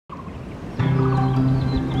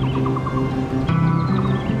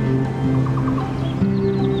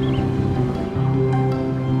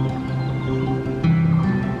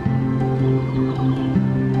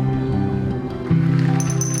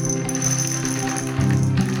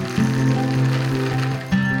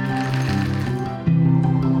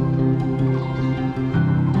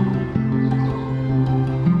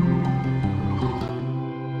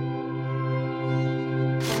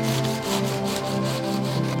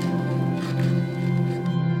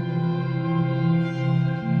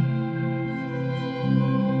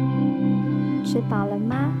吃饱了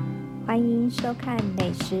吗？欢迎收看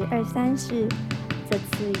美食234，这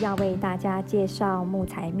次要为大家介绍木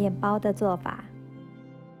材面包的做法。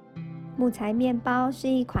木材面包是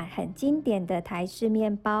一款很经典的台式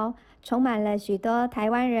面包，充满了许多台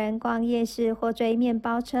湾人逛夜市或追面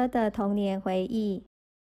包车的童年回忆。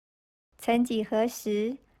曾几何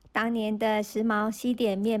时，当年的时髦西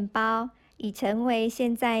点面包已成为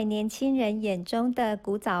现在年轻人眼中的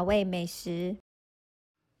古早味美食。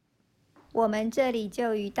我们这里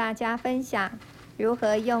就与大家分享如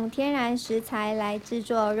何用天然食材来制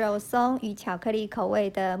作肉松与巧克力口味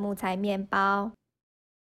的木材面包。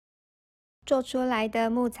做出来的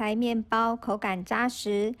木材面包口感扎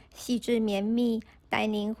实、细致绵密，带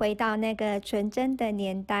您回到那个纯真的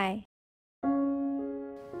年代。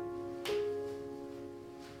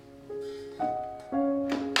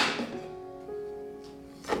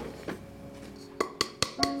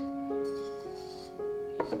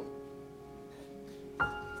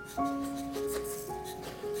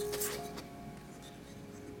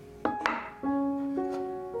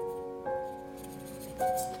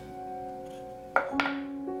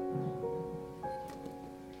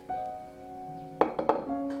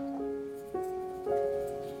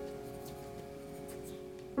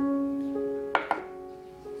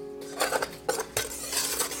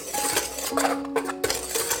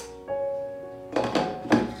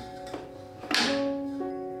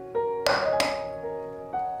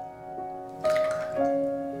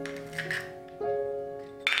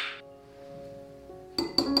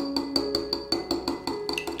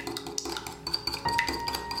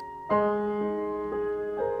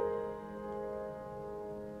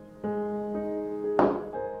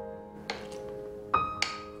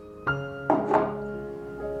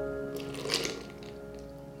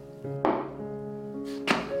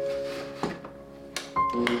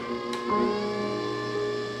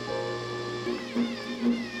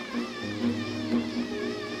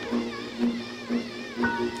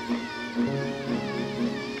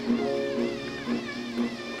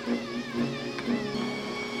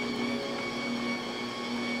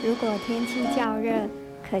如果天气较热，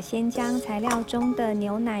可先将材料中的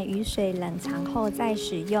牛奶与水冷藏后再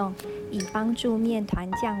使用，以帮助面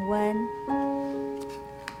团降温。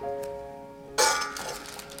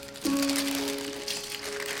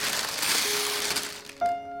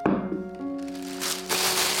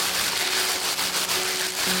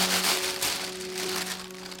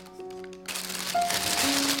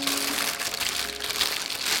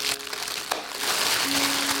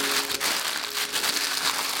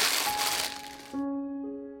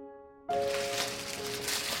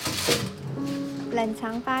冷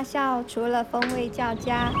藏发酵除了风味较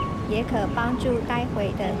佳，也可帮助待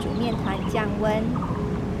会的煮面团降温。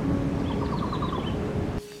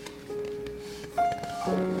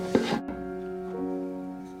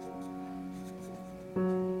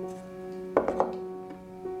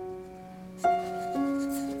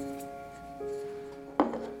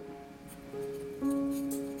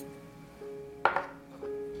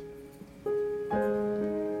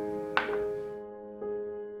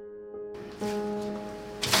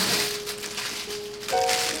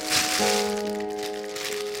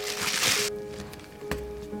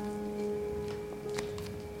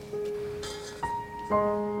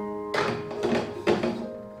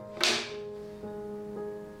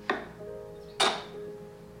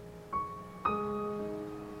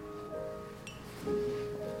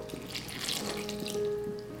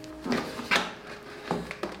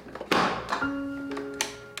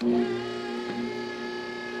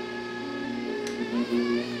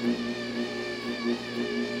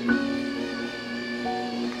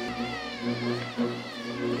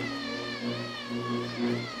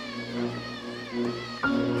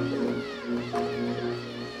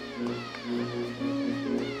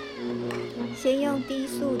先用低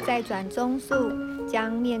速再转中速，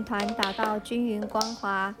将面团打到均匀光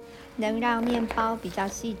滑，能让面包比较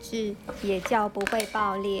细致，也较不会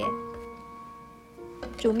爆裂。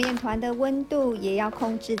煮面团的温度也要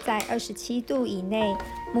控制在27度以内，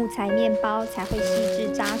木材面包才会细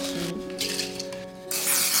致扎实。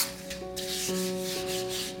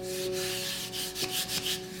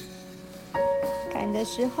擀的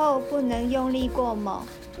时候不能用力过猛，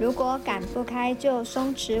如果擀不开就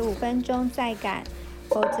松弛5分钟再擀，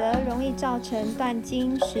否则容易造成断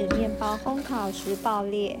筋，使面包烘烤时爆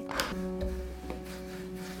裂。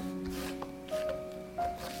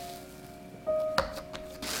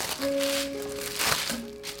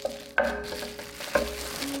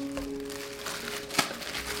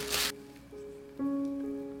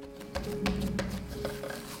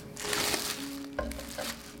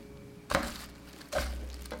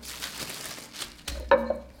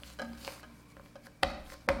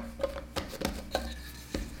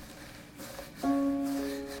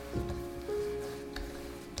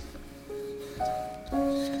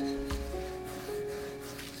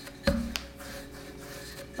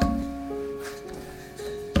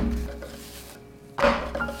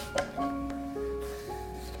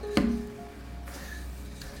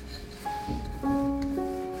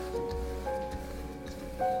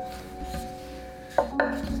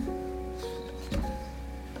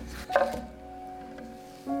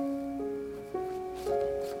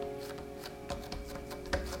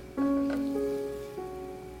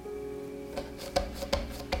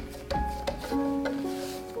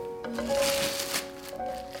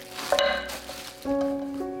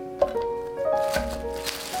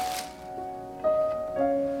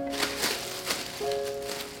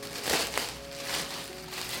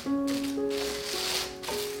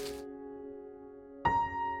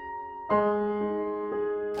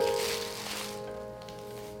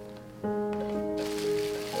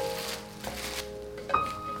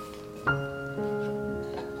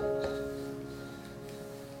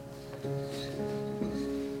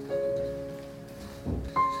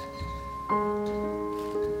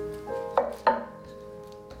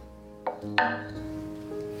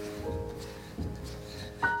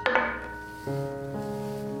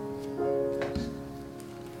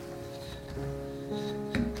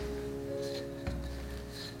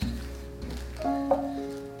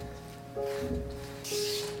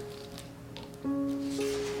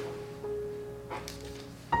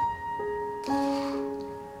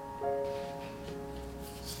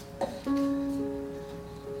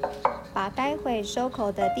把待会收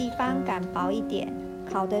口的地方擀薄一点，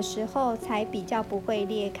烤的时候才比较不会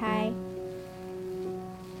裂开。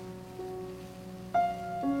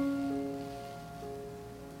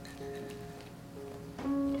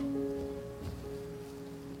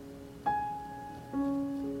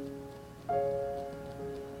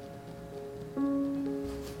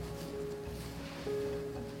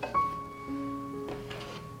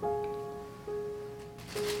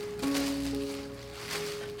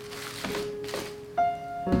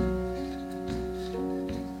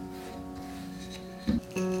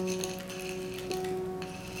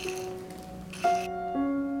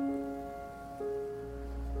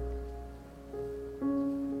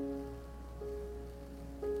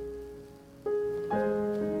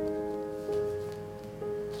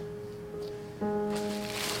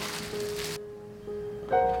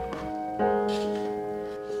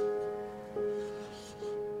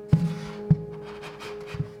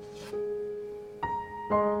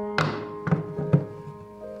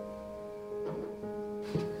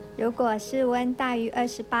如果室温大于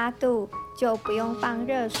28度，就不用放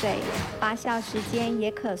热水，发酵时间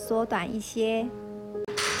也可缩短一些。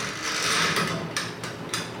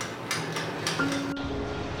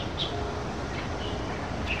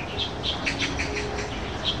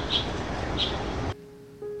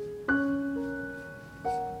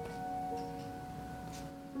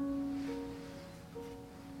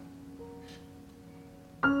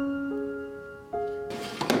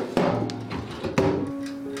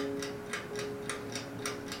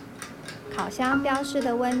烤箱标示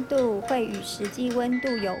的温度会与实际温度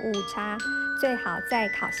有误差，最好在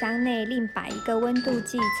烤箱内另摆一个温度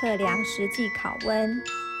计测量实际烤温。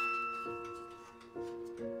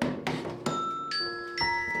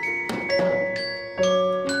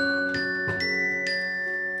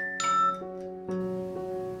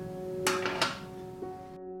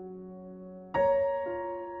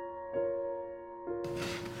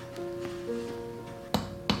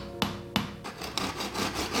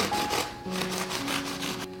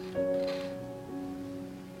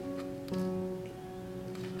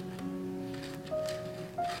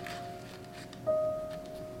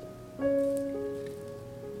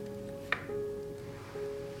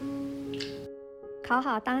烤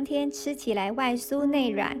好当天吃起来外酥内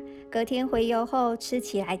软，隔天回油后吃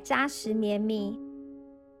起来扎实绵密。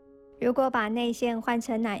如果把内馅换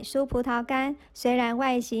成奶酥葡萄干，虽然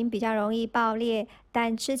外形比较容易爆裂，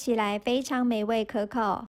但吃起来非常美味可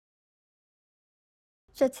口。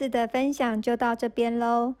这次的分享就到这边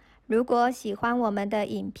咯。如果喜欢我们的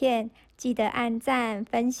影片，记得按赞、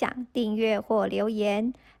分享、订阅或留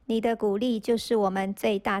言，你的鼓励就是我们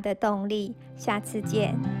最大的动力。下次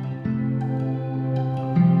见。